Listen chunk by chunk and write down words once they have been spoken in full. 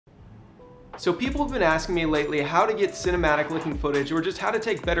So people have been asking me lately how to get cinematic looking footage or just how to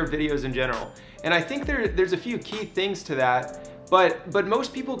take better videos in general. And I think there's a few key things to that, but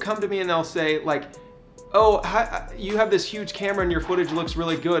most people come to me and they'll say like, oh, you have this huge camera and your footage looks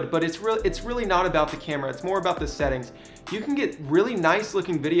really good, but it's really not about the camera, it's more about the settings. You can get really nice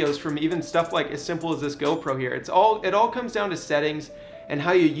looking videos from even stuff like as simple as this GoPro here. It all comes down to settings and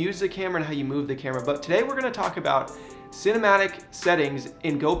how you use the camera and how you move the camera. But today we're gonna talk about cinematic settings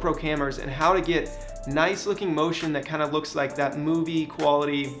in GoPro cameras and how to get nice looking motion that kind of looks like that movie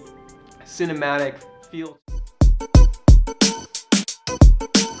quality cinematic feel.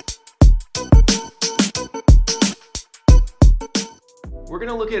 We're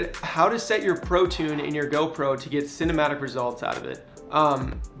gonna look at how to set your Protune in your GoPro to get cinematic results out of it.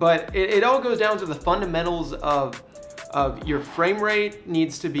 But it all goes down to the fundamentals of your frame rate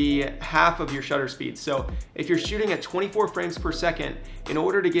needs to be half of your shutter speed. So if you're shooting at 24 frames per second, in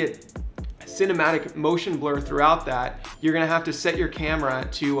order to get cinematic motion blur throughout that, you're gonna have to set your camera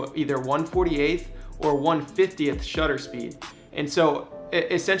to either 1/48th or 1/50th shutter speed. And so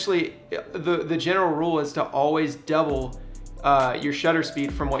essentially the general rule is to always double your shutter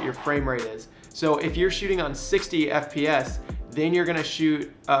speed from what your frame rate is. So if you're shooting on 60 FPS, then you're gonna shoot,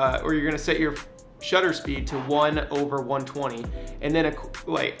 or you're gonna set your shutter speed to 1/120. And then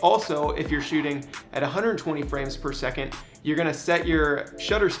also if you're shooting at 120 frames per second, you're gonna set your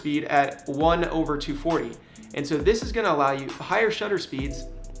shutter speed at 1/240. And so this is gonna allow you, higher shutter speeds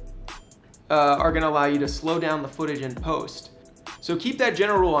are gonna allow you to slow down the footage in post. So keep that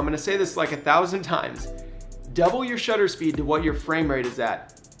general rule. I'm gonna say this like 1,000 times. Double your shutter speed to what your frame rate is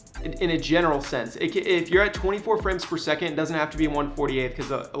at. In a general sense, if you're at 24 frames per second, it doesn't have to be 1/48th because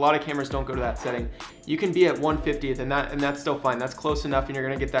a lot of cameras don't go to that setting. You can be at 1/50th and that's still fine. That's close enough and you're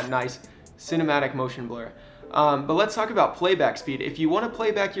gonna get that nice cinematic motion blur. But let's talk about playback speed. If you wanna play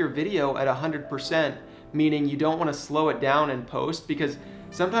back your video at 100%, meaning you don't wanna slow it down in post, because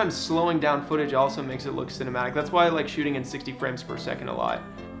sometimes slowing down footage also makes it look cinematic. That's why I like shooting in 60 frames per second a lot.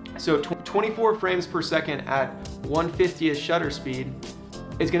 So 24 frames per second at 1/50th shutter speed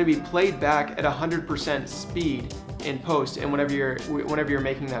is going to be played back at 100% speed in post and whenever you're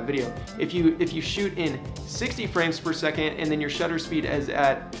making that video. If you shoot in 60 frames per second and then your shutter speed is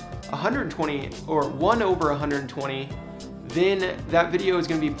at 120 or 1/120, then that video is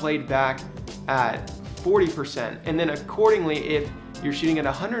going to be played back at 40%. And then accordingly, if you're shooting at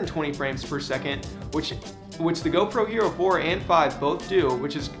 120 frames per second, which the GoPro Hero 4 and 5 both do,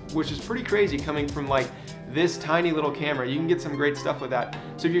 which is pretty crazy coming from like this tiny little camera. You can get some great stuff with that.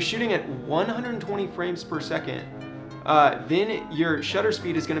 So if you're shooting at 120 frames per second, then your shutter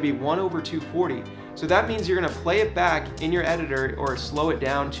speed is gonna be 1/240. So that means you're gonna play it back in your editor or slow it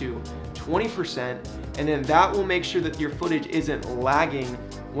down to 20%, and then that will make sure that your footage isn't lagging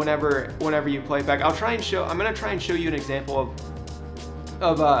whenever you play it back. I'm gonna try and show you an example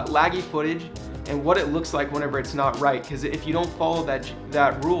of laggy footage and what it looks like whenever it's not right, because if you don't follow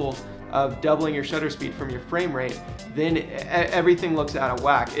that rule of doubling your shutter speed from your frame rate, then everything looks out of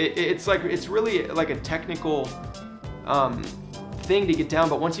whack. It's really like a technical thing to get down,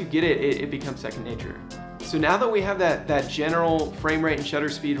 but once you get it, it becomes second nature. So now that we have that general frame rate and shutter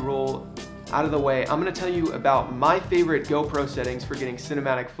speed rule out of the way, I'm gonna tell you about my favorite GoPro settings for getting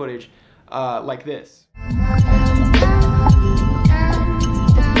cinematic footage like this.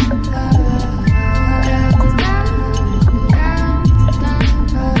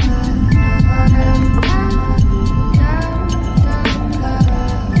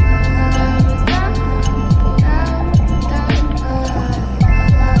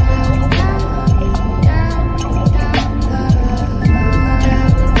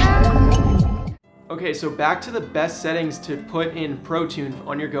 Okay, so back to the best settings to put in Protune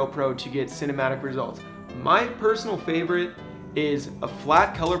on your GoPro to get cinematic results. My personal favorite is a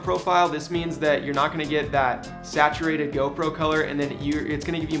flat color profile. This means that you're not gonna get that saturated GoPro color, and then it's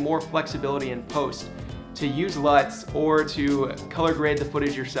gonna give you more flexibility in post to use LUTs or to color grade the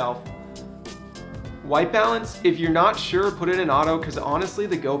footage yourself. White balance, if you're not sure, put it in auto, because honestly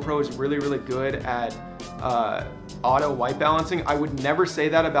the GoPro is really, really good at auto white balancing. I would never say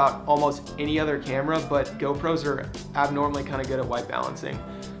that about almost any other camera, but GoPros are abnormally kind of good at white balancing.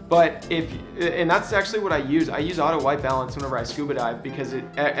 But and that's actually what I use. I use auto white balance whenever I scuba dive because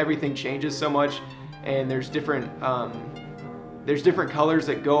everything changes so much, and there's different colors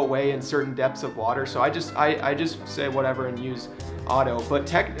that go away in certain depths of water. So I just say whatever and use auto. But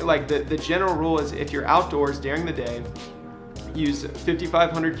the general rule is if you're outdoors during the day, use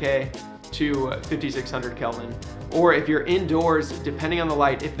 5500K to 5600 Kelvin. Or if you're indoors, depending on the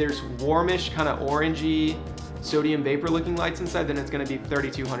light, if there's warmish, kind of orangey sodium vapor looking lights inside, then it's going to be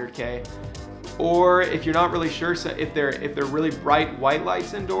 3200K. Or if you're not really sure, so if they're really bright white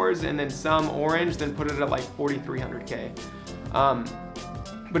lights indoors and then some orange, then put it at like 4300K.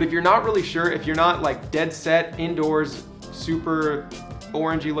 But if you're not really sure, if you're not like dead set indoors, super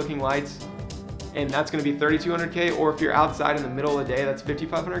orangey looking lights, and that's going to be 3200K, or if you're outside in the middle of the day, that's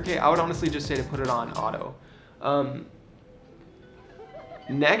 5500K, I would honestly just say to put it on auto.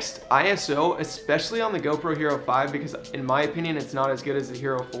 Next, ISO, especially on the GoPro Hero 5, because in my opinion, it's not as good as the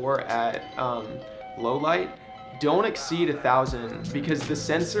Hero 4 at low light. Don't exceed 1000, because the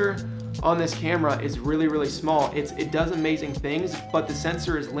sensor on this camera is really, really small. It does amazing things, but the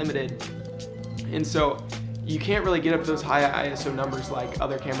sensor is limited. And so you can't really get up to those high ISO numbers like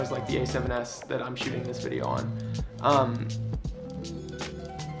other cameras like the A7S that I'm shooting this video on.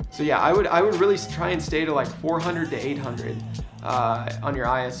 So yeah, I would really try and stay to like 400 to 800 on your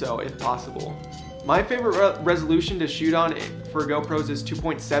ISO if possible. My favorite resolution to shoot on for GoPros is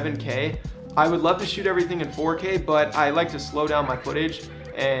 2.7K. I would love to shoot everything in 4K, but I like to slow down my footage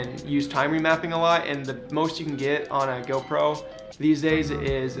and use time remapping a lot, and the most you can get on a GoPro these days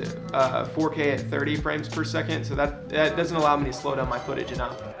is 4K at 30 frames per second, so that doesn't allow me to slow down my footage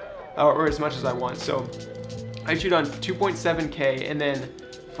enough, or as much as I want. So I shoot on 2.7K, and then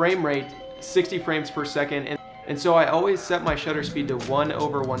frame rate 60 frames per second, and so I always set my shutter speed to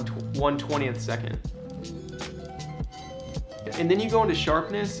 1/120th second. And then you go into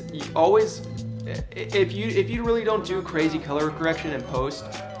sharpness. You always, if you really don't do crazy color correction in post,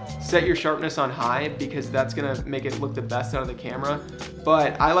 set your sharpness on high, because that's gonna make it look the best out of the camera.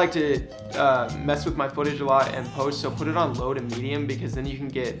 But I like to mess with my footage a lot in post, so put it on low to medium, because then you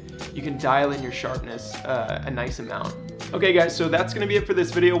can dial in your sharpness a nice amount. Okay guys, so that's gonna be it for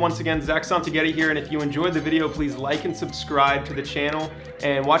this video. Once again, Zach Santagetti here, and if you enjoyed the video, please like and subscribe to the channel,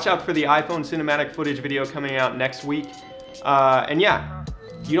 and watch out for the iPhone cinematic footage video coming out next week. And yeah,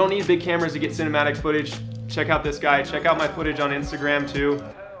 you don't need big cameras to get cinematic footage. Check out this guy. Check out my footage on Instagram too.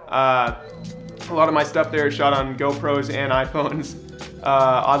 A lot of my stuff there is shot on GoPros and iPhones,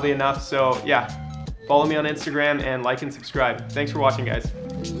 oddly enough. So yeah, follow me on Instagram and like and subscribe. Thanks for watching, guys.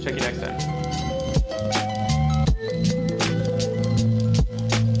 Check you next time.